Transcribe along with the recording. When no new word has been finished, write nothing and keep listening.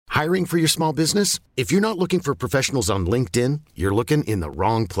Hiring for your small business? If you're not looking for professionals on LinkedIn, you're looking in the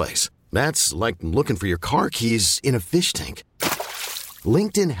wrong place. That's like looking for your car keys in a fish tank.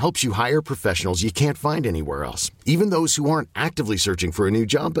 LinkedIn helps you hire professionals you can't find anywhere else, even those who aren't actively searching for a new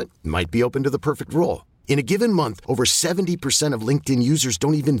job but might be open to the perfect role. In a given month, over 70% of LinkedIn users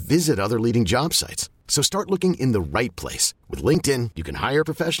don't even visit other leading job sites. So start looking in the right place. With LinkedIn, you can hire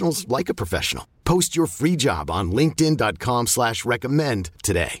professionals like a professional. Post your free job on linkedin.com/recommend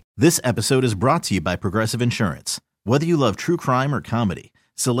today. This episode is brought to you by Progressive Insurance. Whether you love true crime or comedy,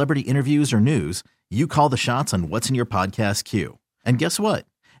 celebrity interviews or news, you call the shots on what's in your podcast queue. And guess what?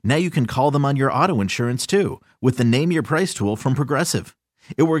 Now you can call them on your auto insurance too with the Name Your Price tool from Progressive.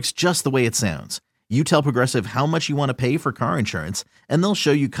 It works just the way it sounds. You tell Progressive how much you want to pay for car insurance, and they'll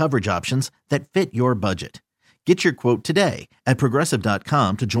show you coverage options that fit your budget. Get your quote today at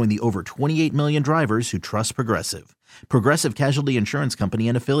Progressive.com to join the over 28 million drivers who trust Progressive. Progressive Casualty Insurance Company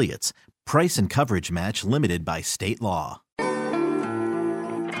and Affiliates. Price and coverage match limited by state law.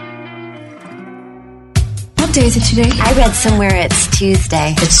 What day is it today? I read somewhere it's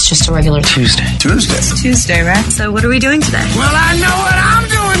Tuesday. It's just a regular Tuesday. It's Tuesday, right? So what are we doing today? Well, I know what I'm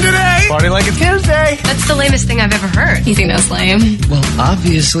doing today. Party like it's Tuesday. That's the lamest thing I've ever heard. You think that's lame? Well,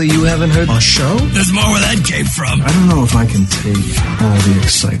 obviously you haven't heard a show. There's more where that came from. I don't know if I can take all the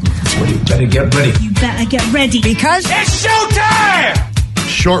excitement. Well, you better get ready. You better get ready. Because it's showtime!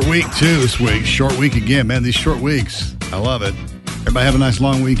 Short week, too, this week. Short week again, man. These short weeks. I love it. Everybody have a nice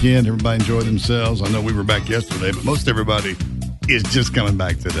long weekend. Everybody enjoy themselves. I know we were back yesterday, but most everybody is just coming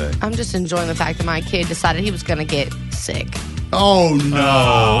back today. I'm just enjoying the fact that my kid decided he was going to get sick. Oh,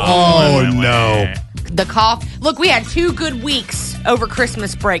 no. Oh, no. The cough. Look, we had 2 good weeks over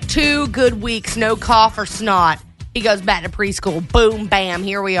Christmas break. 2 good weeks, no cough or snot. He goes back to preschool. Boom, bam,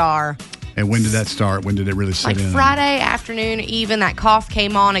 here we are. And when did that start? When did it really set in? Like Friday afternoon, even that cough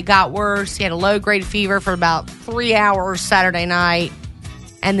came on. It got worse. He had a low-grade fever for about 3 hours Saturday night.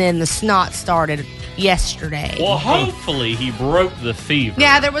 And then the snot started yesterday. Well, hopefully he broke the fever.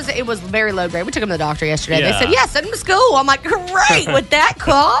 Yeah, it was very low grade. We took him to the doctor yesterday. Yeah. They said, send him to school. I'm like, great, with that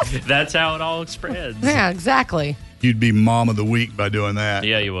cough. That's how it all spreads. Yeah, exactly. You'd be mom of the week by doing that.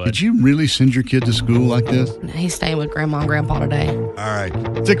 Yeah, you would. Did you really send your kid to school like this? He's staying with Grandma and Grandpa today. All right.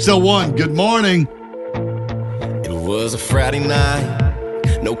 601, good morning. It was a Friday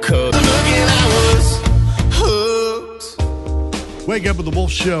night. No code. I was hooked. Wake up with the Wolf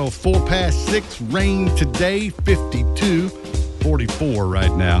Show. 6:04. Rain today, 52. 44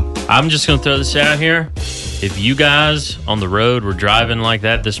 right now. I'm just going to throw this out here. If you guys on the road were driving like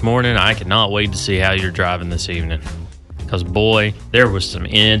that this morning, I cannot wait to see how you're driving this evening. Because, boy, there was some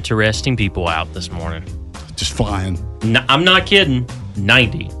interesting people out this morning. Just flying. No, I'm not kidding.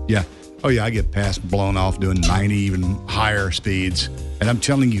 90. Yeah. Oh, yeah, I get past blown off doing 90, even higher speeds. And I'm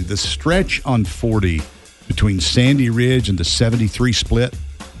telling you, the stretch on 40 between Sandy Ridge and the 73 split,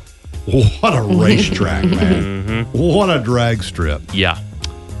 what a racetrack, man. Mm-hmm. What a drag strip. Yeah.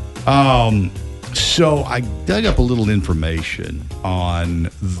 So I dug up a little information on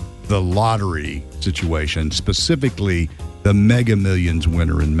the lottery situation, specifically the Mega Millions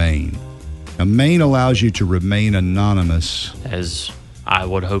winner in Maine. Now, Maine allows you to remain anonymous. As I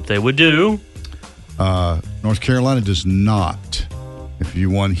would hope they would do. North Carolina does not. If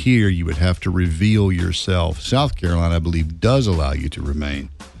you won here, you would have to reveal yourself. South Carolina, I believe, does allow you to remain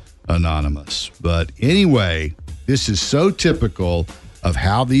anonymous. But anyway, this is so typical of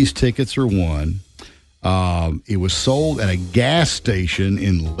how these tickets are won. It was sold at a gas station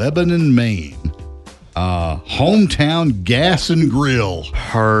in Lebanon, Maine. Hometown Gas and Grill.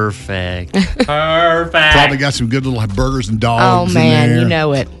 Perfect. Perfect. Probably got some good little burgers and dogs. Oh, man, in there. you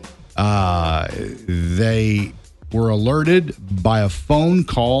know it. They were alerted by a phone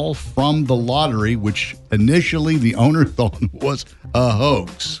call from the lottery, which initially the owner thought was a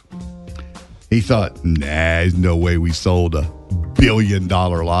hoax. He thought, there's no way we sold $1 billion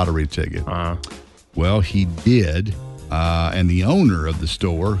lottery ticket. Well, he did. And the owner of the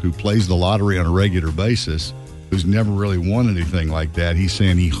store, who plays the lottery on a regular basis, who's never really won anything like that, he's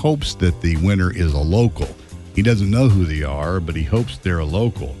saying he hopes that the winner is a local. He doesn't know who they are, but he hopes they're a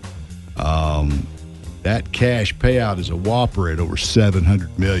local. That cash payout is a whopper at over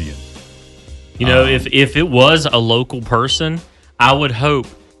 $700 million. You know, if it was a local person, I would hope,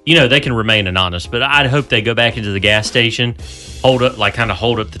 they can remain anonymous, but I'd hope they go back into the gas station, hold up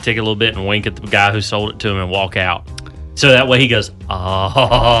the ticket a little bit and wink at the guy who sold it to him and walk out. So that way he goes,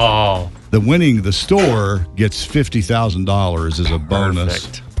 oh. The store gets $50,000 as a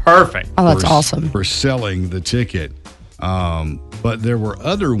bonus. Perfect. Oh, that's awesome. For selling the ticket. But there were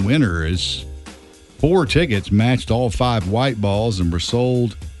other winners. 4 tickets matched all 5 white balls and were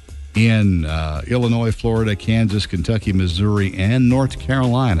sold in Illinois, Florida, Kansas, Kentucky, Missouri, and North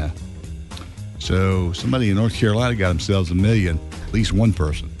Carolina. So somebody in North Carolina got themselves $1 million, at least one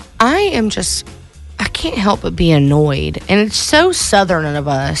person. I can't help but be annoyed. And it's so Southern of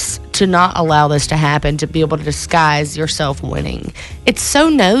us to not allow this to happen, to be able to disguise yourself winning. It's so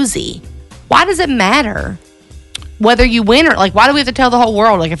nosy. Why does it matter whether you win or, like, why do we have to tell the whole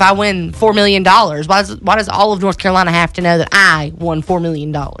world, like, if I win $4 million, why does all of North Carolina have to know that I won $4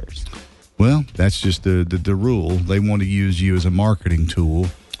 million? Well, that's just the rule. They want to use you as a marketing tool.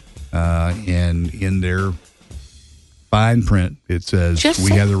 And in their fine print, it says,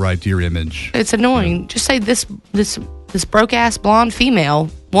 we have the right to your image. It's annoying. Just say this broke-ass blonde female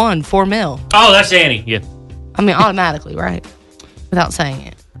won $4 million. Oh, that's Annie. Yeah. I mean, automatically, right? Without saying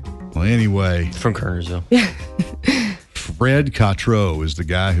it. Well, anyway. From Kernersville. Fred Cotreau is the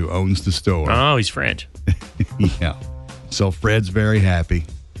guy who owns the store. Oh, he's French. Yeah. So Fred's very happy.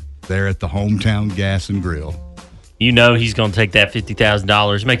 They're at the Hometown Gas and Grill. You know he's going to take that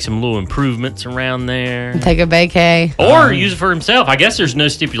 $50,000, make some little improvements around there. Take a vacay. Or use it for himself. I guess there's no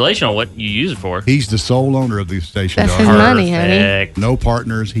stipulation on what you use it for. He's the sole owner of the station. That's his money, honey. No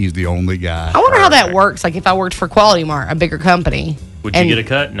partners. He's the only guy. I wonder how that works. Like, if I worked for Quality Mart, a bigger company. Would you get a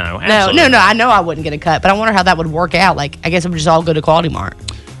cut? No. No. I know I wouldn't get a cut, but I wonder how that would work out. Like, I guess it would just all go to Quality Mart.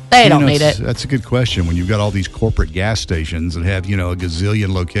 They don't need it. That's a good question. When you've got all these corporate gas stations that have, a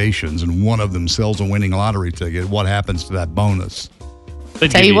gazillion locations, and one of them sells a winning lottery ticket, what happens to that bonus?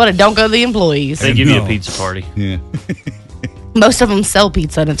 Tell you what, it don't go to the employees. They give you a pizza party. Yeah. Most of them sell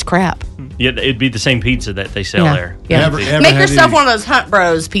pizza and it's crap. Yeah, it'd be the same pizza that they sell there. Yeah. Make yourself one of those Hunt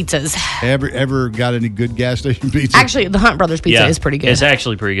Bros pizzas. Ever got any good gas station pizza? Actually, the Hunt Brothers pizza is pretty good. It's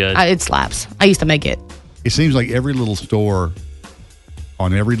actually pretty good. It slaps. I used to make it. It seems like every little store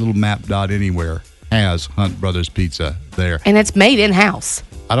on every little map dot anywhere has Hunt Brothers Pizza there. And it's made in-house.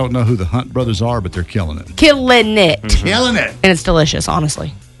 I don't know who the Hunt Brothers are, but they're killing it. Killing it. Mm-hmm. Killing it. And it's delicious,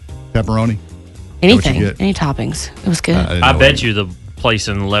 honestly. Pepperoni? Anything. Any toppings. It was good. I bet you the place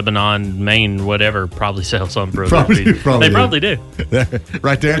in Lebanon, Maine, whatever, probably sells Hunt Brothers Pizza. They probably do.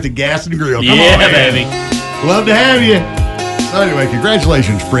 Right there at the Gas and Grill. Come on, baby. Love to have you. So anyway,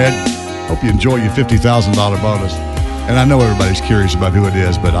 congratulations, Fred. Hope you enjoy your $50,000 bonus. And I know everybody's curious about who it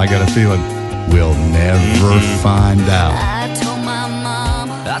is, but I got a feeling we'll never find out. I told my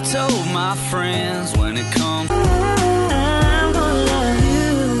mom, I told my friends when it comes. I'm gonna love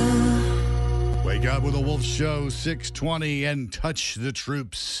you. Wake up with a Wolf Show, 620, and Touch the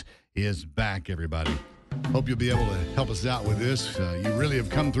Troops is back, everybody. Hope you'll be able to help us out with this. You really have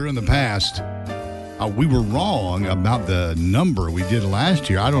come through in the past. We were wrong about the number we did last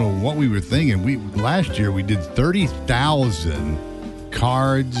year. I don't know what we were thinking. Last year we did 30,000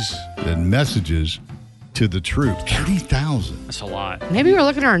 cards and messages to the troops. 30,000. That's a lot. Maybe we're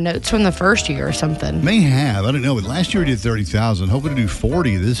looking at our notes from the first year or something. May have. I don't know. But last year we did 30,000. Hoping to do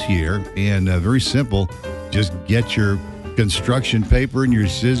 40 this year. And very simple. Just get your construction paper and your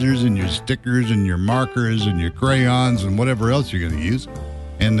scissors and your stickers and your markers and your crayons and whatever else you're going to use.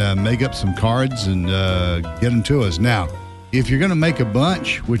 And make up some cards and get them to us. Now, if you're going to make a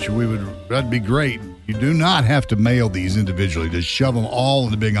bunch, which that'd be great, you do not have to mail these individually. Just shove them all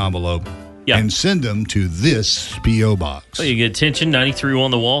in the big envelope and send them to this P.O. Box. So you get attention, 93 on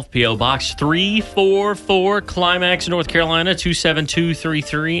the Wolf, P.O. Box 344, Climax, North Carolina,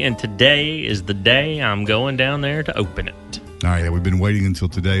 27233. And today is the day I'm going down there to open it. All right, we've been waiting until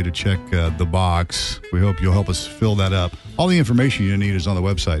today to check the box. We hope you'll help us fill that up. All the information you need is on the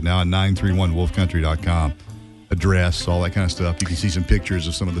website now at 931wolfcountry.com. Address, all that kind of stuff. You can see some pictures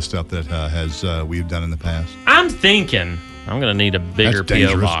of some of the stuff that we've done in the past. I'm thinking I'm going to need a bigger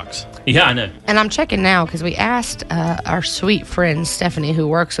P.O. box. Yeah, I know. And I'm checking now because we asked our sweet friend Stephanie, who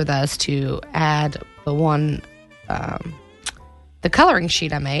works with us, to add the coloring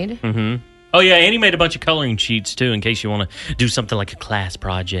sheet I made. Mm-hmm. Oh, yeah, Annie made a bunch of coloring sheets, too, in case you want to do something like a class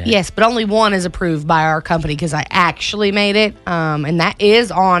project. Yes, but only one is approved by our company because I actually made it, and that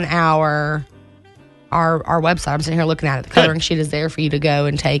is on our website. I'm sitting here looking at it. The coloring sheet is there for you to go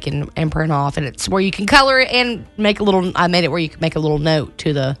and take and print off, and it's where you can color it and make a little. I made it where you can make a little note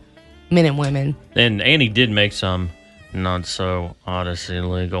to the men and women. And Annie did make some not so Odyssey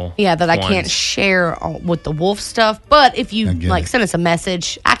legal. Yeah, that I can't share with the Wolf stuff. But if you send us a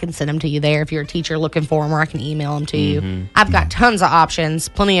message, I can send them to you there if you're a teacher looking for them, or I can email them to you. I've got tons of options,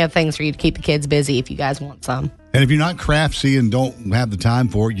 plenty of things for you to keep the kids busy if you guys want some. And if you're not craftsy and don't have the time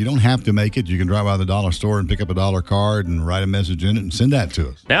for it, you don't have to make it. You can drive by the dollar store and pick up a dollar card and write a message in it and send that to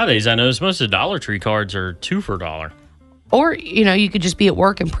us. Nowadays, I notice most of the Dollar Tree cards are $2 for $1. Or, you could just be at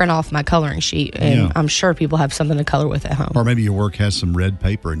work and print off my coloring sheet. And Yeah. I'm sure people have something to color with at home. Or maybe your work has some red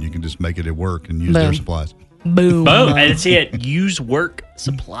paper and you can just make it at work and use their Boom. supplies. Boom. Boom. That's it. Use work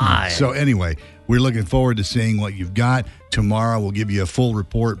supply. So anyway, we're looking forward to seeing what you've got. Tomorrow we'll give you a full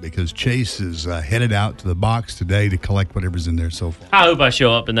report because Chase is headed out to the box today to collect whatever's in there so far. I hope I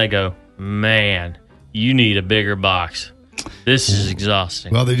show up and they go, man, you need a bigger box. This is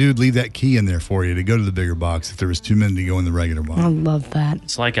exhausting. Well, they do leave that key in there for you to go to the bigger box if there was too many to go in the regular I box. love that.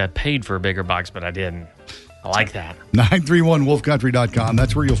 It's like I paid for a bigger box, but I didn't. I like that. 931wolfcountry.com.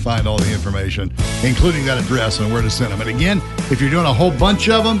 That's where you'll find all the information, including that address and where to send them. And again, if you're doing a whole bunch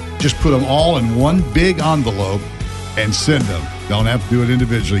of them, just put them all in one big envelope and send them. Don't have to do it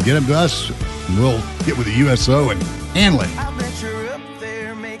individually. Get them to us, and we'll get with the USO and handle it. I bet you're up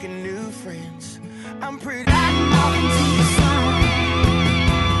there making new friends. I'm pretty.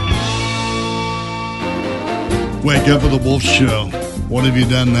 Wake up with the Wolf Show. What have you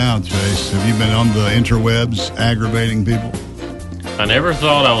done now, Chase? Have you been on the interwebs aggravating people? I never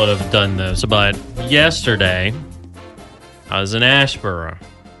thought I would have done this, but yesterday I was in Asheboro,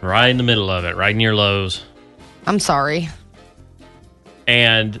 right in the middle of it, right near Lowe's. I'm sorry.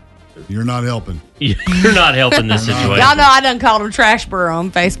 And You're not helping. you're not helping this situation. Y'all know I done called him Trashboro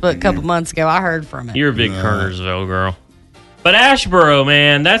on Facebook a couple months ago. I heard from it. You're a big Kernersville girl. But Asheboro,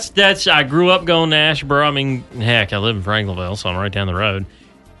 man, that's I grew up going to Asheboro. I mean, heck, I live in Franklinville, so I'm right down the road.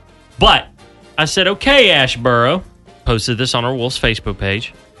 But I said, okay, Asheboro, posted this on our Wolf's Facebook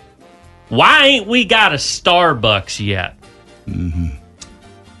page. Why ain't we got a Starbucks yet? Mm-hmm.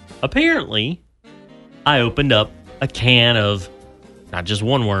 Apparently, I opened up a can of not just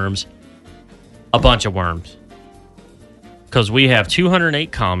one worms, a bunch of worms. Because we have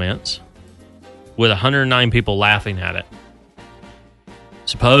 208 comments with 109 people laughing at it.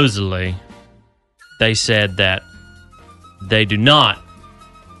 Supposedly, they said that they do not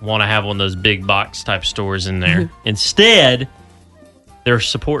want to have one of those big box type stores in there. Instead, they're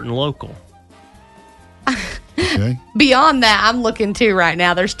supporting local. Okay. Beyond that, I'm looking too right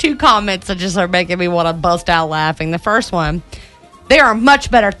now. There's two comments that just are making me want to bust out laughing. The first one, there are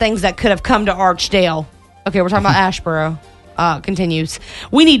much better things that could have come to Archdale. Okay, we're talking about Asheboro. Continues.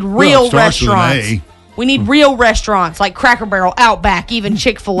 We need real Well, it starts with an restaurants. A. We need real restaurants like Cracker Barrel, Outback, even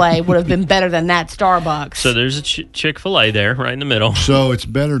Chick-fil-A would have been better than that Starbucks. So there's a Chick-fil-A there, right in the middle. So it's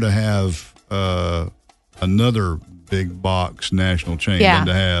better to have another big box national chain than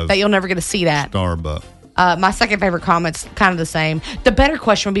to have that you'll never get to see that. Starbucks. My second favorite comment's kind of the same. The better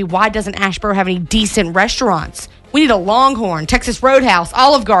question would be, why doesn't Asheboro have any decent restaurants? We need a Longhorn, Texas Roadhouse,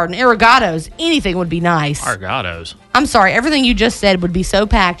 Olive Garden, Arigatos. Anything would be nice. Arigatos. I'm sorry, everything you just said would be so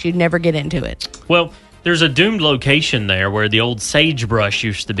packed you'd never get into it. Well, there's a doomed location there where the old Sagebrush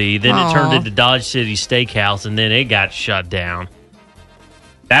used to be. Then it turned into Dodge City Steakhouse, and then it got shut down.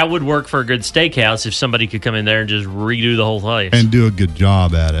 That would work for a good steakhouse if somebody could come in there and just redo the whole place. And do a good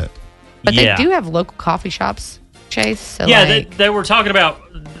job at it. But they do have local coffee shops, Chase. So yeah, they were talking about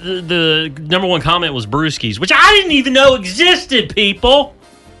the number one comment was Brewskis, which I didn't even know existed, people.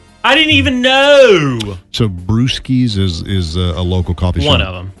 I didn't even know. So Brewski's is a local coffee shop.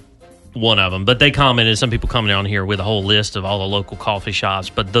 One of them. But they commented, some people commented on here with a whole list of all the local coffee shops.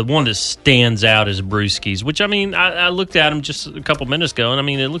 But the one that stands out is Brewski's, which, I mean, I looked at them just a couple minutes ago, and, I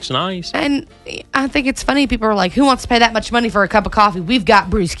mean, it looks nice. And I think it's funny. People are like, who wants to pay that much money for a cup of coffee? We've got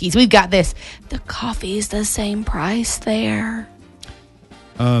Brewski's. We've got this. The coffee is the same price there.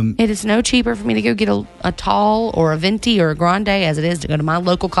 It is no cheaper for me to go get a tall or a venti or a grande as it is to go to my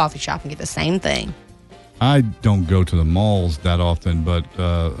local coffee shop and get the same thing. I don't go to the malls that often, but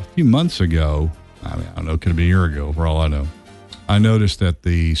a few months ago, I don't know, it could have been a year ago for all I know, I noticed that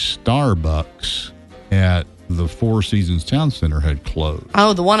the Starbucks at the Four Seasons Town Center had closed.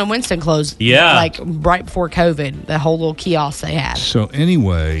 Oh, the one in Winston closed. Yeah. Like right before COVID, the whole little kiosk they had. So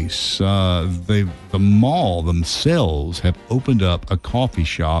anyway, the mall themselves have opened up a coffee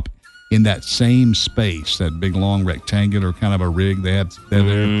shop in that same space, that big long rectangular kind of a rig they have there.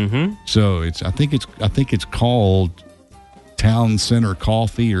 Mm-hmm. So I think it's called Town Center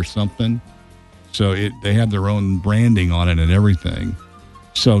Coffee or something. So they have their own branding on it and everything.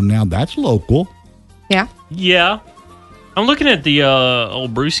 So now that's local. Yeah. Yeah. I'm looking at the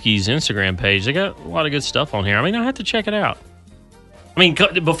old Brewski's Instagram page. They got a lot of good stuff on here. I mean, I have to check it out. I mean,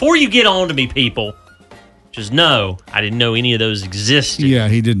 before you get on to me, people, just know I didn't know any of those existed. Yeah,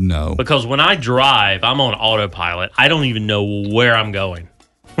 he didn't know. Because when I drive, I'm on autopilot. I don't even know where I'm going.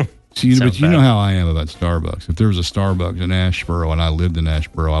 But you know how I am about Starbucks. If there was a Starbucks in Asheboro and I lived in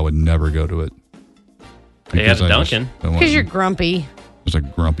Asheboro, I would never go to it. They have a Dunkin'. Because you're grumpy. Just a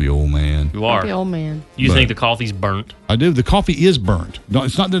grumpy old man. You are. The old man. You think the coffee's burnt? I do. The coffee is burnt. No,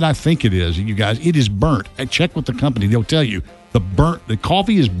 it's not that I think it is, you guys. It is burnt. I check with the company. They'll tell you the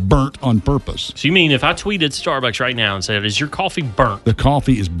coffee is burnt on purpose. So you mean if I tweeted Starbucks right now and said, "Is your coffee burnt?" The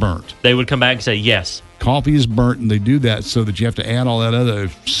coffee is burnt. They would come back and say, "Yes." Coffee is burnt, and they do that so that you have to add all that other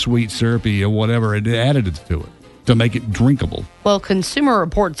sweet, syrupy, or whatever additives to it to make it drinkable. Well,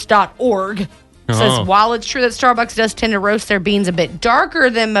 consumerreports.org says while it's true that Starbucks does tend to roast their beans a bit darker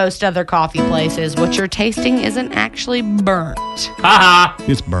than most other coffee places, what you're tasting isn't actually burnt. Ha ha!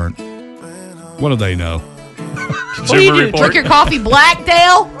 It's burnt. What do they know? What do you do? Drink your coffee black,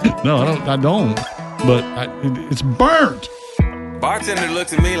 Dale? No, I don't. But it's burnt. Bartender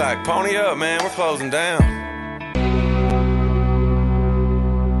looks at me like, pony up, man, we're closing down.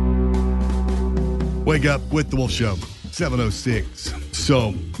 Wake up with the Wolf Show, 7:06.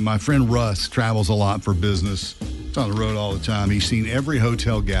 So my friend Russ travels a lot for business. He's on the road all the time. He's seen every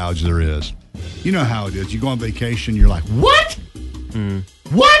hotel gouge there is. You know how it is. You go on vacation, you're like, what?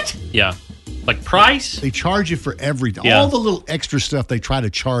 What? Yeah. Like price? They charge you for everything. Yeah. All the little extra stuff they try to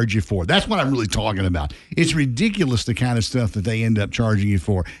charge you for. That's what I'm really talking about. It's ridiculous the kind of stuff that they end up charging you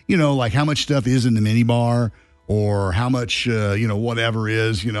for. You know, like how much stuff is in the minibar or how much, whatever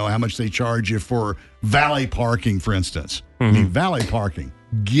is, how much they charge you for valet parking, for instance. I mean, valet parking.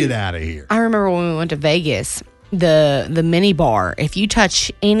 Get out of here. I remember when we went to Vegas, the mini bar, if you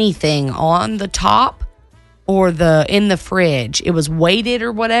touch anything on the top or in the fridge, it was weighted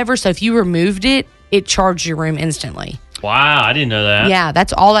or whatever. So if you removed it, it charged your room instantly. Wow, I didn't know that. Yeah,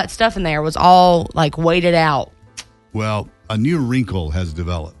 that's all that stuff in there was all like weighted out. Well, a new wrinkle has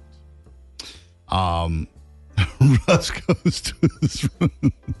developed. Russ goes to this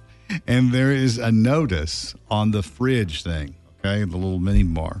room, and there is a notice on the fridge thing, okay, the little mini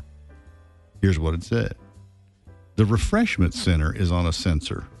bar. Here's what it said. The refreshment center is on a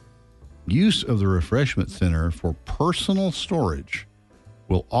sensor. Use of the refreshment center for personal storage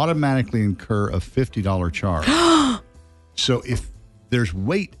will automatically incur a $50 charge. So if there's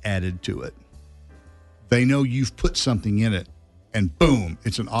weight added to it, they know you've put something in it, and boom,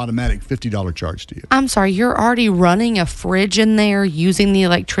 it's an automatic $50 charge to you. I'm sorry, you're already running a fridge in there using the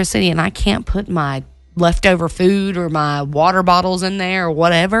electricity, and I can't put my leftover food or my water bottles in there or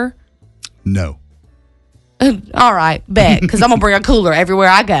whatever? No. All right, bet, because I'm going to bring a cooler everywhere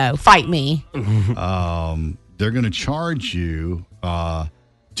I go. Fight me. They're going to charge you to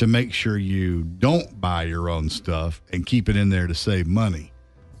make sure you don't buy your own stuff and keep it in there to save money.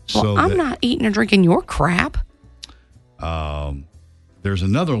 Well, I'm not eating or drinking your crap. There's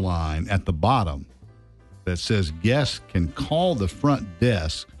another line at the bottom that says guests can call the front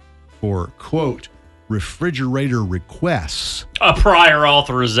desk for, quote, refrigerator requests. A prior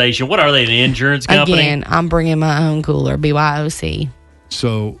authorization. What are they, an insurance company? Again, I'm bringing my own cooler, BYOC.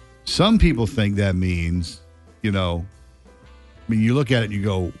 So some people think that means, you look at it and you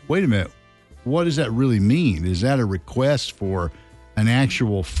go, wait a minute, what does that really mean? Is that a request for an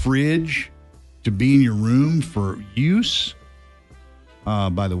actual fridge to be in your room for use?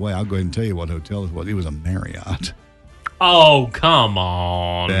 By the way, I'll go ahead and tell you what hotel it was. It was a Marriott. Oh, come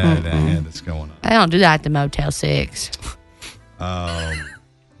on. That's going on. They don't do that at the Motel 6. No,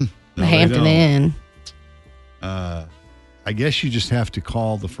 the Hampton Inn. I guess you just have to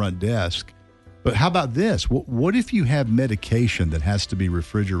call the front desk. But how about this? What if you have medication that has to be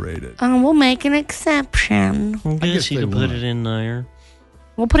refrigerated? We'll make an exception. I guess you can put it in there.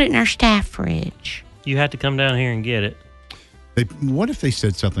 We'll put it in our staff fridge. You have to come down here and get it. What if they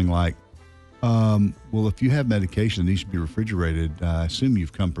said something like, well, if you have medication that needs to be refrigerated, I assume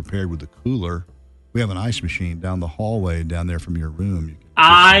you've come prepared with a cooler. We have an ice machine down the hallway down there from your room.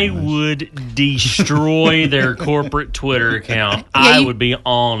 I would destroy their corporate Twitter account. I would be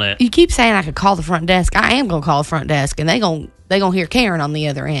on it. You keep saying I could call the front desk. I am going to call the front desk, and they're gonna hear Karen on the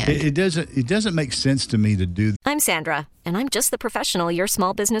other end. It doesn't make sense to me to do. I'm Sandra, and I'm just the professional your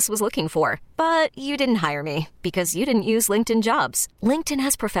small business was looking for. But you didn't hire me because you didn't use LinkedIn Jobs. LinkedIn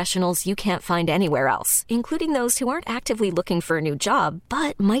has professionals you can't find anywhere else, including those who aren't actively looking for a new job,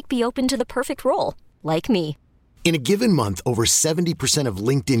 but might be open to the perfect role, like me. In a given month, over 70% of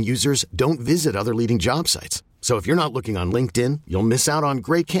LinkedIn users don't visit other leading job sites. So if you're not looking on LinkedIn, you'll miss out on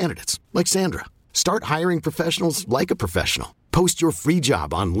great candidates like Sandra. Start hiring professionals like a professional. Post your free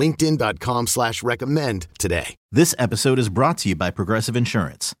job on linkedin.com/recommend today. This episode is brought to you by Progressive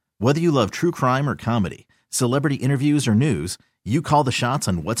Insurance. Whether you love true crime or comedy, celebrity interviews or news, you call the shots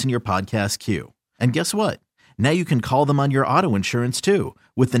on what's in your podcast queue. And guess what? Now you can call them on your auto insurance too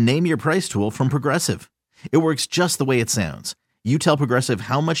with the Name Your Price tool from Progressive. It works just the way it sounds. You tell Progressive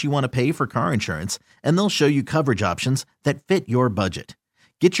how much you want to pay for car insurance, and they'll show you coverage options that fit your budget.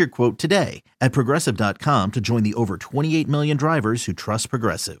 Get your quote today at Progressive.com to join the over 28 million drivers who trust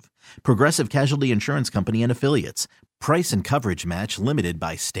Progressive. Progressive Casualty Insurance Company and Affiliates. Price and coverage match limited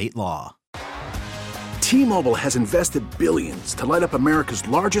by state law. T-Mobile has invested billions to light up America's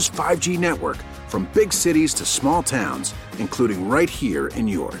largest 5G network, from big cities to small towns, including right here in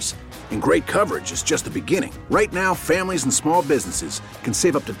yours. And great coverage is just the beginning. Right now, families and small businesses can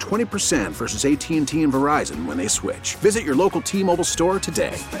save up to 20% versus AT&T and Verizon when they switch. Visit your local T-Mobile store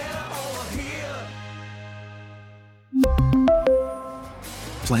today.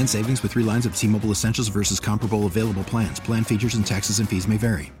 Plan savings with 3 lines of T-Mobile Essentials versus comparable available plans. Plan features and taxes and fees may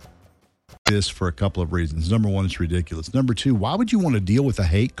vary. This for a couple of reasons. Number one, it's ridiculous. Number two, why would you want to deal with the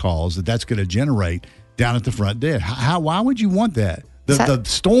hate calls that's going to generate down at the front desk? Why would you want that? The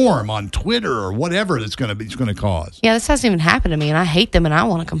storm on Twitter or whatever it's going to cause. Yeah, this hasn't even happened to me, and I hate them, and I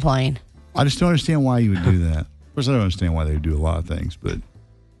want to complain. I just don't understand why you would do that. Of course, I don't understand why they would do a lot of things, but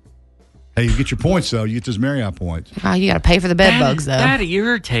hey, you get your points, though. You get those Marriott points. Oh, you got to pay for the bed bugs, though. That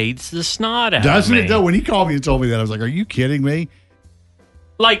irritates the snot out of me. Doesn't it, though? When he called me and told me that, I was like, are you kidding me?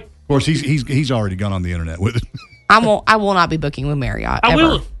 Like, of course, he's already gone on the internet with it. I will not be booking with Marriott,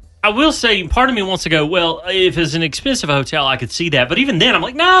 ever. I will say, part of me wants to go, well, if it's an expensive hotel, I could see that. But even then, I'm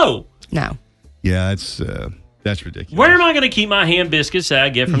like, no. No. Yeah, that's ridiculous. Where am I going to keep my ham biscuits that I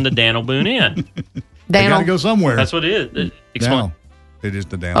get from the Daniel Boone Inn? They got to go somewhere. That's what it is. Explain. No, it is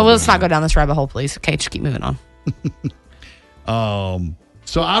the Daniel Oh, well, let's Boone not go down this rabbit hole, please. Okay, just keep moving on.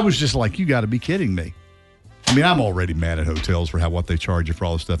 So I was just like, you got to be kidding me. I mean, I'm already mad at hotels for what they charge you for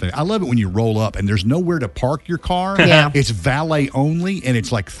all this stuff. And I love it when you roll up and there's nowhere to park your car. Yeah. It's valet only, and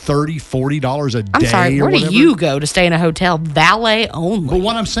it's like $30, $40 a day. I'm sorry, where whatever. do you go to stay in a hotel? Valet only. But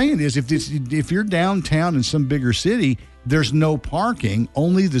what I'm saying is, if you're downtown in some bigger city, there's no parking,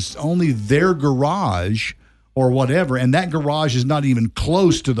 only their garage or whatever, and that garage is not even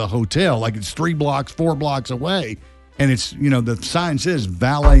close to the hotel. Like it's 3 blocks, 4 blocks away, and it's the sign says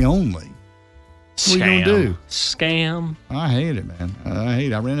valet only. What are you going to do? Scam. I hate it, man. I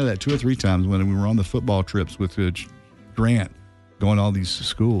hate it. I ran into that 2 or 3 times when we were on the football trips with Grant, going to all these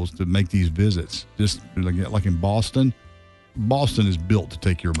schools to make these visits. Just like in Boston. Boston is built to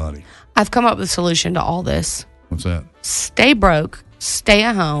take your money. I've come up with a solution to all this. What's that? Stay broke. Stay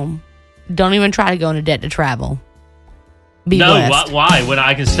at home. Don't even try to go into debt to travel. Be blessed. Why? When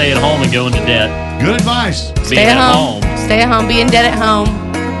I can stay at home and go into debt. Good advice. Stay at home. Stay at home. Be in debt at home.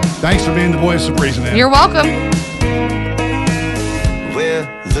 Thanks for being the voice of reason. You're welcome. Well,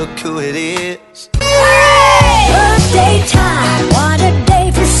 look who it is. Birthday time, what a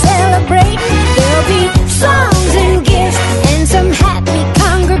day for celebrating. There'll be songs and gifts and some happy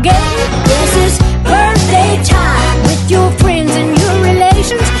congregating. This is birthday time with your friends and your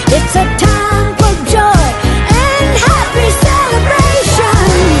relations. It's a time for joy and happy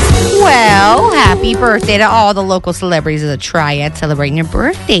celebrations. Well, happy birthday to all the local celebrities of the Triad celebrating your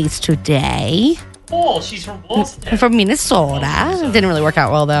birthdays today. Oh, she's from Boston. From Minnesota. It didn't really work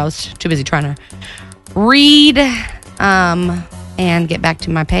out well, though. I was too busy trying to read and get back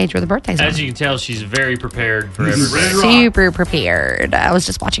to my page where the birthdays are. As you can tell, she's very prepared for everybody. Super prepared. I was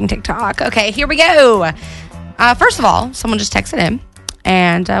just watching TikTok. Okay, here we go. First of all, someone just texted in,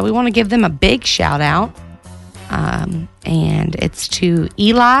 and we want to give them a big shout out. And it's to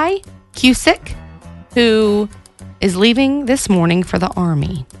Eli Cusick, who is leaving this morning for the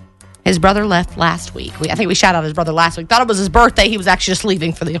Army. His brother left last week. I think we shouted out his brother last week. Thought it was his birthday. He was actually just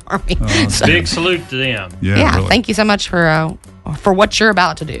leaving for the Army. So, big salute to them. Yeah, really. Thank you so much for what you're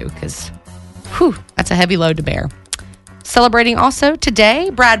about to do, because that's a heavy load to bear. Celebrating also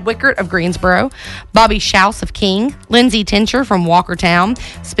today, Brad Wickert of Greensboro, Bobby Schaus of King, Lindsay Tincher from Walkertown.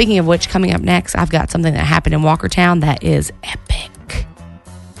 Speaking of which, coming up next, I've got something that happened in Walkertown that is epic.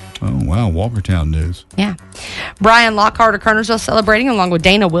 Oh, wow. Walkertown news. Yeah. Brian Lockhart of Kernersville celebrating, along with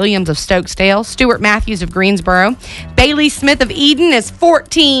Dana Williams of Stokesdale, Stuart Matthews of Greensboro. Bailey Smith of Eden is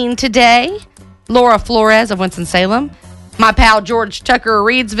 14 today. Laura Flores of Winston-Salem. My pal George Tucker of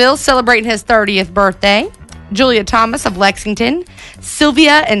Reedsville celebrating his 30th birthday. Julia Thomas of Lexington.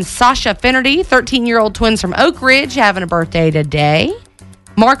 Sylvia and Sasha Finnerty, 13-year-old twins from Oak Ridge, having a birthday today.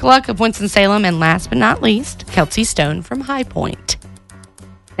 Mark Luck of Winston-Salem. And last but not least, Kelsey Stone from High Point.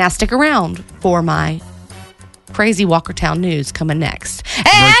 Now stick around for my crazy Walkertown news coming next.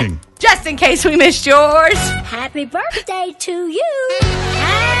 And just in case we missed yours, happy birthday to you.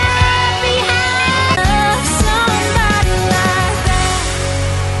 Happy love somebody like that.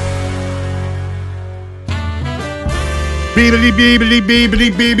 Beep, beep, beep, beep, beep,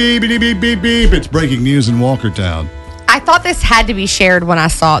 beep, beep, beep, beep, beep, beep. It's breaking news in Walkertown. I thought this had to be shared when I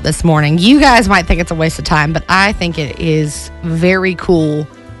saw it this morning. You guys might think it's a waste of time, but I think it is very cool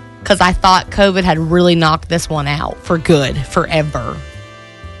because I thought COVID had really knocked this one out for good, forever.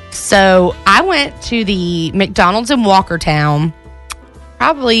 So I went to the McDonald's in Walkertown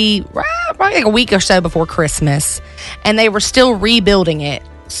probably like a week or so before Christmas, and they were still rebuilding it.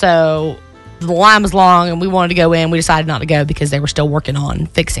 So the line was long, and we wanted to go in. We decided not to go because they were still working on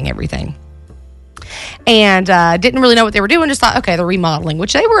fixing everything. And didn't really know what they were doing. Just thought, okay, they're remodeling,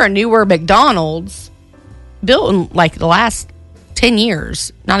 which they were a newer McDonald's built in like the last 10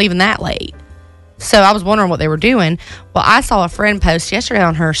 years, not even that late. So I was wondering what they were doing. Well, I saw a friend post yesterday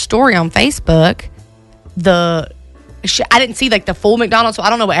on her story on Facebook. I didn't see like the full McDonald's, so I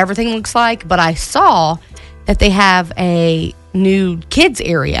don't know what everything looks like, but I saw that they have a new kids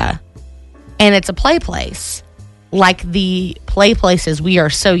area, and it's a play place. Like the play places we are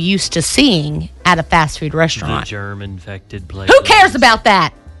so used to seeing at a fast food restaurant. The germ-infected play. Who cares about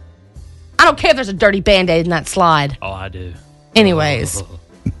that? I don't care if there's a dirty Band-Aid in that slide. Oh, I do. Anyways,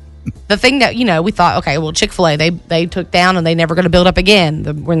 the thing that, we thought, okay, well, Chick-fil-A, they took down and they never going to build up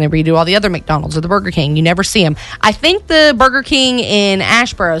again when they redo all the other McDonald's or the Burger King. You never see them. I think the Burger King in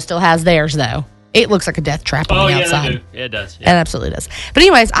Asheboro still has theirs, though. It looks like a death trap on the outside. They do. Yeah, it does. Yeah. It absolutely does. But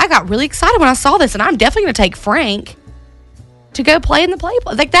anyways, I got really excited when I saw this, and I'm definitely going to take Frank to go play in the play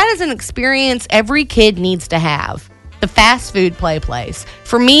place. Like, that is an experience every kid needs to have. The fast food play place.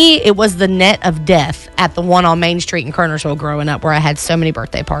 For me, it was the net of death at the one on Main Street in Kernersville growing up, where I had so many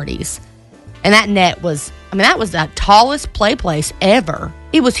birthday parties. And that net was, that was the tallest play place ever.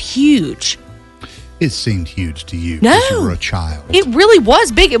 It was huge. It seemed huge to you No. because you were a child. It really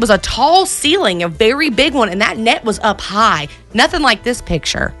was big. It was a tall ceiling, a very big one, and that net was up high. Nothing like this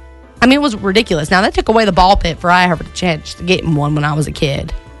picture. It was ridiculous. Now, that took away the ball pit for I ever had a chance to get in one when I was a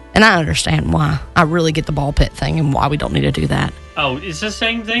kid. And I understand why. I really get the ball pit thing and why we don't need to do that. Oh, it's the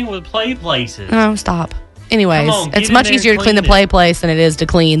same thing with play places. No, stop. Anyways, on, it's much easier to clean the play place than it is to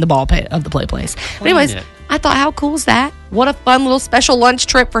clean the ball pit of the play place. But anyways, I thought, how cool is that? What a fun little special lunch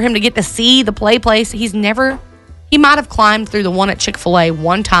trip for him to get to see the play place. He might have climbed through the one at Chick-fil-A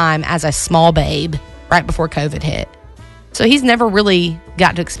one time as a small babe right before COVID hit. So he's never really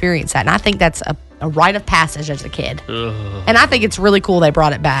got to experience that. And I think that's a rite of passage as a kid. Ugh. And I think it's really cool they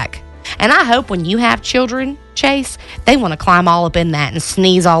brought it back. And I hope when you have children, Chase, they want to climb all up in that and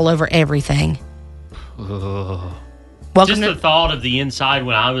sneeze all over everything. Just the thought of the inside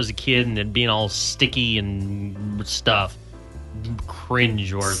when I was a kid and it being all sticky and stuff.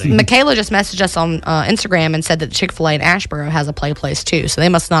 Cringe-worthy. Michaela just messaged us on Instagram and said that Chick-fil-A in Asheboro has a play place too. So they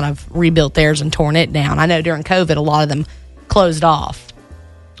must not have rebuilt theirs and torn it down. I know during COVID, a lot of them closed off.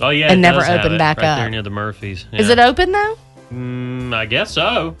 Oh, yeah. And never opened back right up. There near the Murphys. Yeah. Is it open though? I guess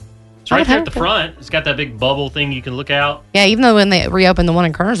so. It's right there at the front. It's got that big bubble thing you can look out. Yeah, even though when they reopened the one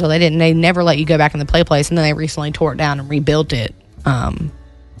in Kernersville, they never let you go back in the play place, and then they recently tore it down and rebuilt it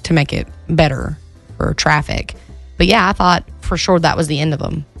to make it better for traffic. But yeah, I thought for sure that was the end of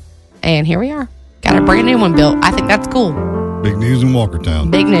them. And here we are. Got a brand new one built. I think that's cool. Big news in Walkertown.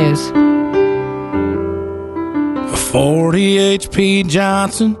 Big news. 40 HP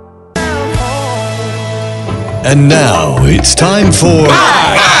Johnson. And now it's time for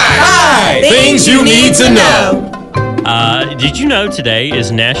Things you need to know. Did you know today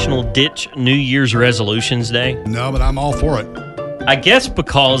is National Ditch New Year's Resolutions Day? No, but I'm all for it. I guess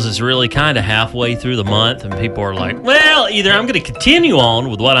because it's really kind of halfway through the month and people are like, well, either I'm going to continue on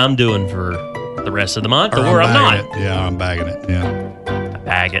with what I'm doing for the rest of the month or I'm not. It. Yeah, I'm bagging it. Yeah.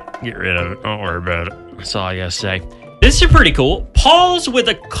 Bag it. Get rid of it. Don't worry about it. That's all I got to say. This is pretty cool. Paws with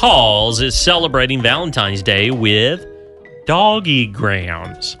a Cause is celebrating Valentine's Day with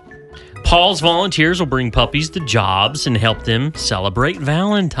Doggygrams. Paws volunteers will bring puppies to jobs and help them celebrate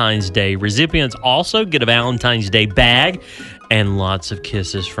Valentine's Day. Recipients also get a Valentine's Day bag and lots of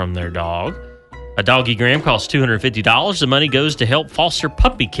kisses from their dog. A Doggygram costs $250. The money goes to help foster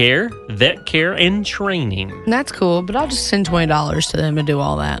puppy care, vet care, and training. That's cool, but I'll just send $20 to them to do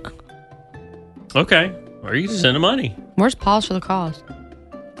all that. Okay. Or you can send the money. Where's Paws for the Cause?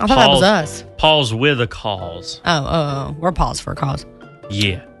 I thought that was us. Paws with a Cause. Oh. We're Paws for a Cause.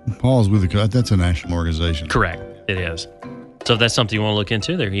 Yeah. Paws with a Cause. That's a national organization. Correct. It is. So if that's something you want to look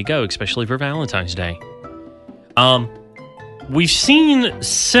into, there you go, especially for Valentine's Day. We've seen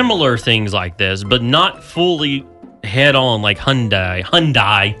similar things like this, but not fully head on like Hyundai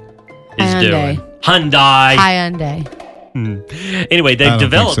is doing. Hyundai. Hyundai. Anyway, they've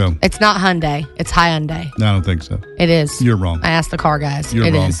developed. Think so. It's not Hyundai. It's Hyundai. No, I don't think so. It is. You're wrong. I asked the car guys. You're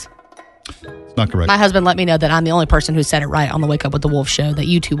It wrong. is. It's not correct. My husband let me know that I'm the only person who said it right on the Wake Up with the Wolf show, that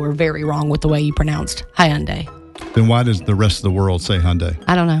you two were very wrong with the way you pronounced Hyundai. Then why does the rest of the world say Hyundai?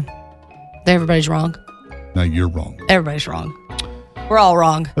 I don't know. Everybody's wrong. No, you're wrong. Everybody's wrong. We're all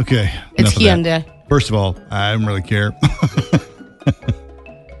wrong. Okay. It's Hyundai. First of all, I don't really care.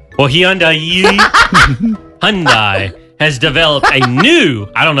 Well, Hyundai has developed a new,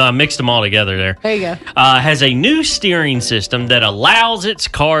 I don't know, I mixed them all together there. There you go. Has a new steering system that allows its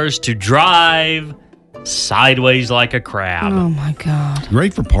cars to drive sideways like a crab. Oh, my God.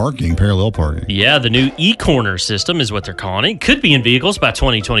 Great for parking, parallel parking. Yeah, the new e-corner system is what they're calling it. Could be in vehicles by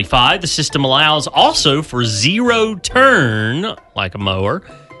 2025. The system allows also for zero turn, like a mower,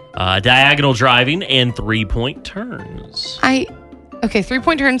 diagonal driving, and 3-point turns. Okay,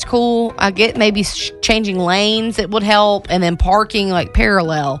 3-point turn's cool. I get maybe changing lanes, it would help, and then parking like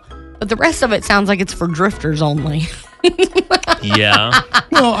parallel. But the rest of it sounds like it's for drifters only. Yeah.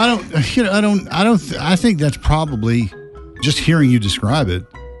 Well, I think that's probably, just hearing you describe it,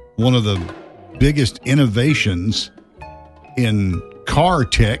 one of the biggest innovations in car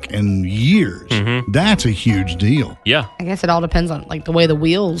tech in years. Mm-hmm. That's a huge deal. Yeah. I guess it all depends on like the way the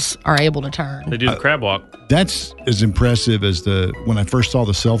wheels are able to turn. They do the crab walk. That's as impressive as when I first saw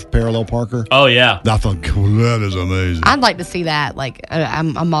the self-parallel parker. Oh, yeah. I thought, that is amazing. I'd like to see that, like a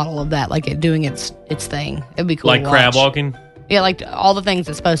model of that, like it doing its thing. It'd be cool. Like to crab watch. walking? Yeah, like all the things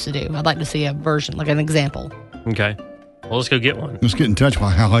it's supposed to do. I'd like to see a version, like an example. Okay. Well, let's go get one. Let's get in touch with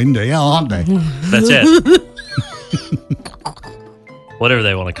Hyundai. That's it. Whatever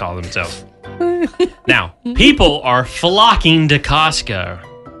they want to call themselves. Now, people are flocking to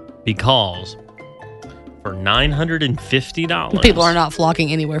Costco because for $950. People are not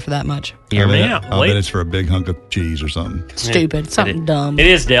flocking anywhere for that much. Hear me out. I bet it's for a big hunk of cheese or something. Stupid. Something dumb. It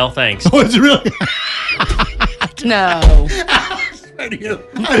is, Dale. Thanks. Oh, it's really? No. I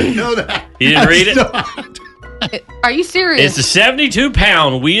didn't know that. You didn't read it? Are you serious? It's a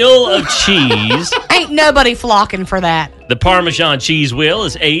 72-pound wheel of cheese. Ain't nobody flocking for that. The Parmesan cheese wheel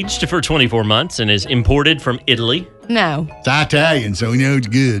is aged for 24 months and is imported from Italy. No. It's Italian, so we know it's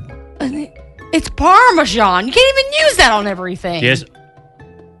good. It's Parmesan. You can't even use that on everything. Yes.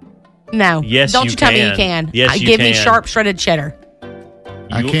 No. Yes, Don't you you tell me can. you can. Yes, you Give me can. sharp shredded cheddar.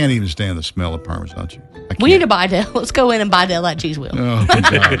 I can't even stand the smell of Parmesan cheese. We need to buy Dell. Let's go in and buy Dell that cheese wheel. Oh, my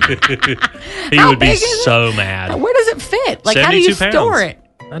God. He How would be big is so mad. Where does it fit? Like, how do you 72 store pounds. it?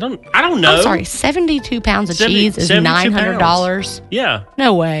 I don't know. I'm sorry, 72 pounds of cheese is 72 $900. pounds. Yeah.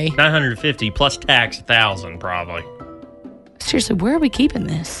 No way. $950 plus tax, $1,000 probably. Seriously, where are we keeping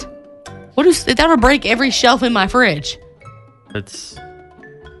this? That'll break every shelf in my fridge. It's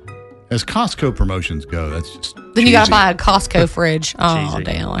As Costco promotions go, that's just Then you got to cheesy. buy a Costco fridge. Oh, cheesy.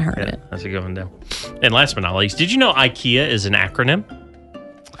 damn, I heard it. That's a good one, Dale. And last but not least, did you know IKEA is an acronym?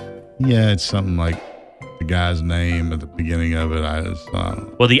 Yeah, it's something like the guy's name at the beginning of it. I don't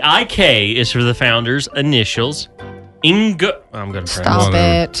know. Well, the IK is for the founder's initials. I'm going to Stop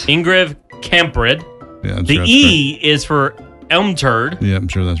it. Ingrid Kamprad. Yeah, I'm The sure E is for Elmturd. Yeah, I'm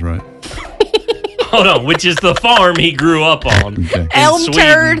sure that's right. Hold on, which is the farm he grew up on. Okay. Elm Sweden.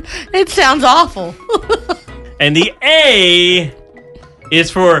 turd. It sounds awful. And the A is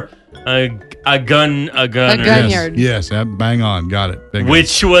for a gunner. A gunyard. Yes, bang on. Got it. Big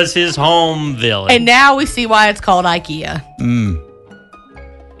Which was his home village. And now we see why it's called IKEA.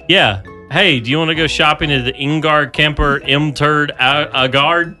 Yeah. Hey, do you want to go shopping at the Ingard Kemper Elmturd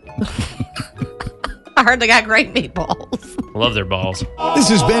Agard? I heard they got great meatballs. Love their balls. This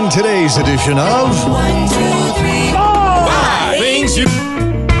has been today's edition of 1, 2, 3, 4 Things you.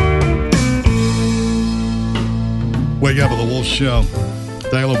 Wake up with the Wolf Show.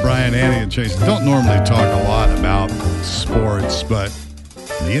 Dale O'Brien, Annie, and Chase don't normally talk a lot about sports, but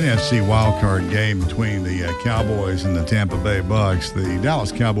the NFC wildcard game between the Cowboys and the Tampa Bay Bucks, the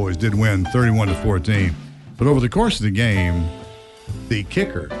Dallas Cowboys did win 31-14. But over the course of the game, the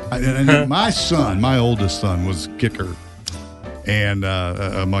kicker, and my oldest son was kicker, and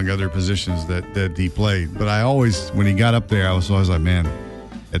among other positions that he played. But I always, when he got up there, I was always like, man,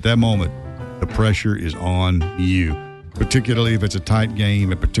 at that moment, the pressure is on you, particularly if it's a tight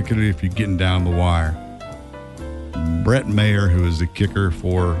game, and particularly if you're getting down the wire. Brett Mayer, who is the kicker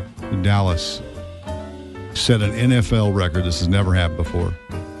for Dallas, set an NFL record. This has never happened before.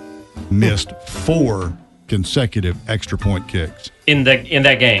 Missed 4 consecutive extra point kicks In that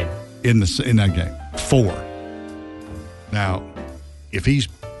game. in that game. 4. Now, if he's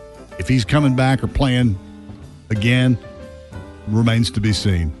coming back or playing again, remains to be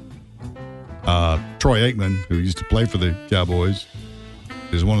seen. Troy Aikman, who used to play for the Cowboys,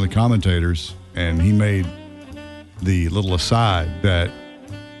 is one of the commentators, and he made the little aside that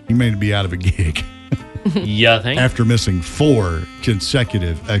he may be out of a gig. Yeah, I think. After missing 4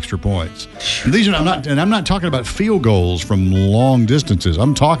 consecutive extra points. And I'm not talking about field goals from long distances.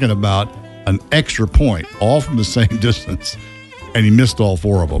 I'm talking about an extra point, all from the same distance, and he missed all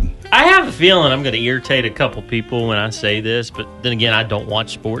 4 of them. I have a feeling I'm going to irritate a couple people when I say this, but then again, I don't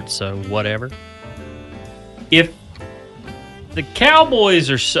watch sports, so whatever. If the Cowboys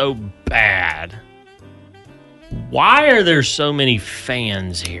are so bad, why are there so many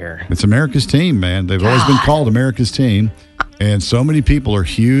fans here? It's America's team, man. They've always been called America's team. And so many people are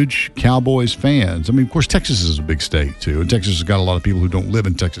huge Cowboys fans. I mean, of course, Texas is a big state, too. And Texas has got a lot of people who don't live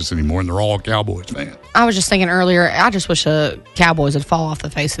in Texas anymore, and they're all Cowboys fans. I was just thinking earlier, I just wish the Cowboys would fall off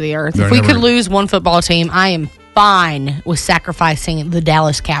the face of the earth. If we could lose one football team, I am fine with sacrificing the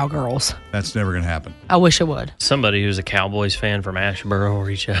Dallas Cowgirls. That's never going to happen. I wish it would. Somebody who's a Cowboys fan from Asheboro will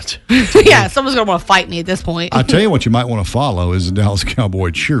reach out to. Yeah, someone's going to want to fight me at this point. I'll tell you what you might want to follow is the Dallas Cowboy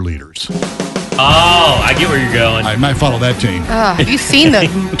cheerleaders. Oh, I get where you're going. I might follow that team. Have you seen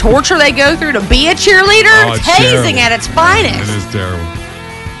the torture they go through to be a cheerleader? Oh, it's terrible. hazing at its finest. It is terrible.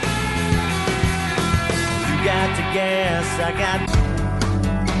 You got to guess, I got.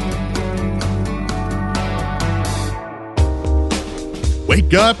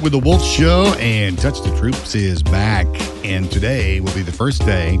 Wake up with the Wolf Show, and Touch the Troops is back. And today will be the first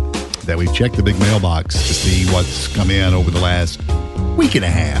day that we've checked the big mailbox to see what's come in over the last week and a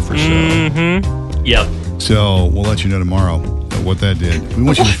half or so. Mm-hmm. Yep. So we'll let you know tomorrow what that did. We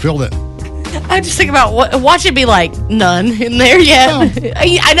want you to fill that. I just think about watch it be like none in there yet. Oh.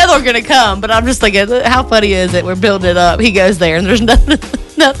 I know they're going to come, but I'm just thinking, how funny is it? We're building it up. He goes there, and there's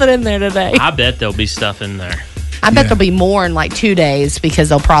nothing in there today. I bet there'll be stuff in there. I bet there'll be more in like 2 days because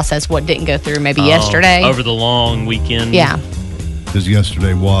they'll process what didn't go through maybe yesterday. Over the long weekend. Yeah. Because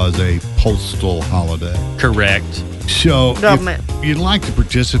yesterday was a postal holiday. Correct. So if you'd like to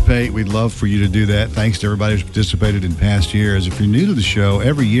participate, we'd love for you to do that. Thanks to everybody who's participated in past years. If you're new to the show,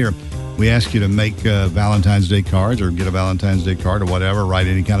 every year we ask you to make Valentine's Day cards or get a Valentine's Day card or whatever. Write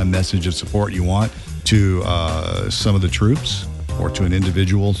any kind of message of support you want to some of the troops or to an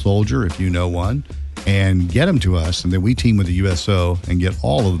individual soldier if you know one. And get them to us, and then we team with the USO and get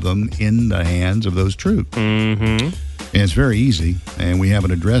all of them in the hands of those troops. Mm-hmm. And it's very easy, and we have an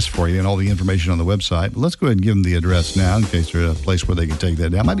address for you and all the information on the website. But let's go ahead and give them the address now in case they're at a place where they can take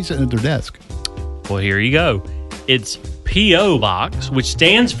that down. Might be sitting at their desk. Well, here you go. It's P.O. Box, which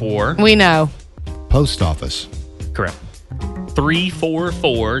stands for... We know. Post Office. Correct.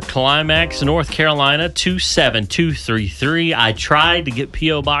 344 Climax, North Carolina 27233. I tried to get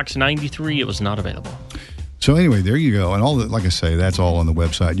P.O. Box 93. It was not available. So anyway, there you go. And all that, like I say, that's all on the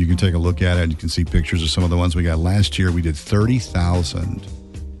website. You can take a look at it. You can see pictures of some of the ones we got. Last year, we did 30,000.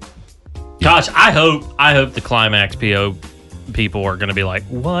 Gosh, I hope the Climax P.O. people are going to be like,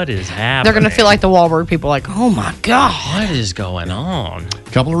 what is happening? They're going to feel like the Wahlberg people, like, oh my God. What is going on?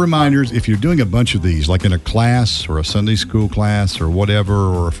 A couple of reminders. If you're doing a bunch of these, like in a class or a Sunday school class or whatever,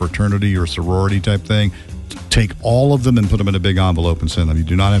 or a fraternity or sorority type thing, take all of them and put them in a big envelope and send them. You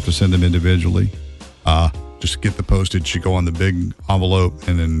do not have to send them individually. Just get the postage, you go on the big envelope,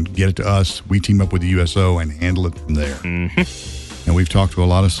 and then get it to us. We team up with the USO and handle it from there. Mm-hmm. And we've talked to a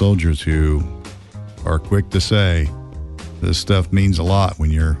lot of soldiers who are quick to say, this stuff means a lot when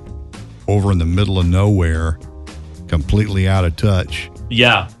you're over in the middle of nowhere, completely out of touch.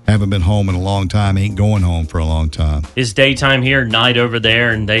 Yeah. Haven't been home in a long time, ain't going home for a long time. It's daytime here, night over there,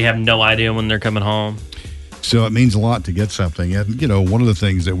 and they have no idea when they're coming home. So it means a lot to get something. And, you know, one of the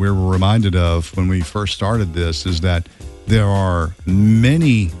things that we were reminded of when we first started this is that there are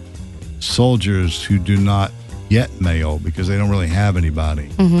many soldiers who do not get mail because they don't really have anybody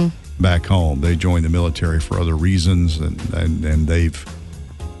back home. They join the military for other reasons, and they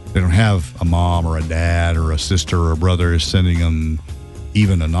don't have a mom or a dad or a sister or a brother sending them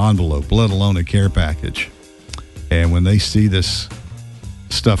even an envelope, let alone a care package. And when they see this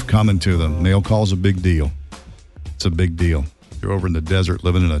stuff coming to them, mail call's a big deal. It's a big deal. You're over in the desert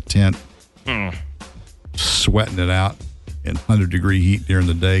living in a tent, sweating it out in 100-degree heat during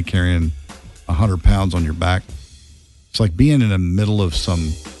the day, carrying 100 pounds on your back. It's like being in the middle of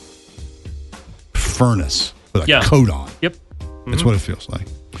some furnace with a coat on. Yep. That's what it feels like.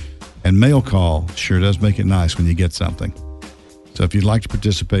 And mail call sure does make it nice when you get something. So if you'd like to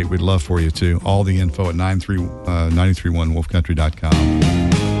participate, we'd love for you to. All the info at 931wolfcountry.com.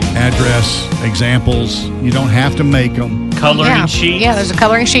 Address, examples. You don't have to make them. Coloring sheet. Yeah, there's a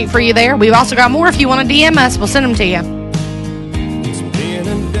coloring sheet for you there. We've also got more if you want to DM us. We'll send them to you.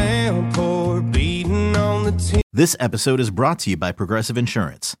 This episode is brought to you by Progressive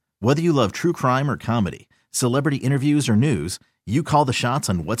Insurance. Whether you love true crime or comedy, celebrity interviews or news, you call the shots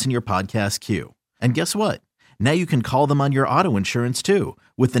on what's in your podcast queue. And guess what? Now you can call them on your auto insurance too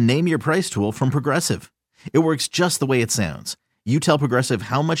with the Name Your Price tool from Progressive. It works just the way it sounds. You tell Progressive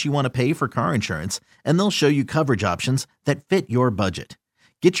how much you want to pay for car insurance, and they'll show you coverage options that fit your budget.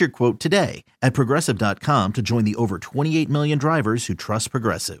 Get your quote today at Progressive.com to join the over 28 million drivers who trust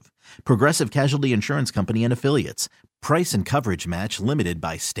Progressive. Progressive Casualty Insurance Company and Affiliates. Price and coverage match limited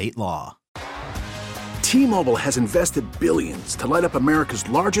by state law. T-Mobile has invested billions to light up America's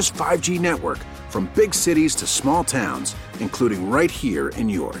largest 5G network, from big cities to small towns, including right here in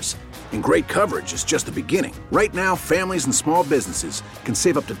yours. And great coverage is just the beginning. Right now, families and small businesses can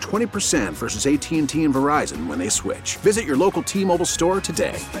save up to 20% versus AT&T and Verizon when they switch. Visit your local T-Mobile store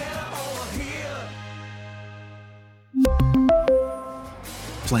today.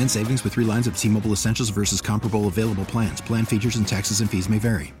 Plan savings with 3 lines of T-Mobile Essentials versus comparable available plans. Plan features and taxes and fees may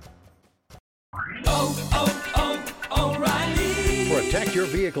vary. Protect your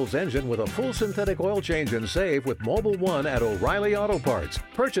vehicle's engine with a full synthetic oil change and save with Mobil 1 at O'Reilly Auto Parts.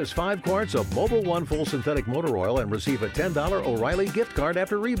 Purchase 5 quarts of Mobil 1 full synthetic motor oil and receive a $10 O'Reilly gift card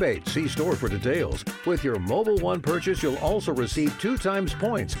after rebate. See store for details. With your Mobil 1 purchase, you'll also receive 2 times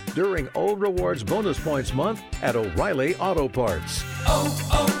points during O Rewards Bonus Points Month at O'Reilly Auto Parts.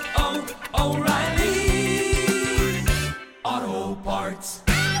 O'Reilly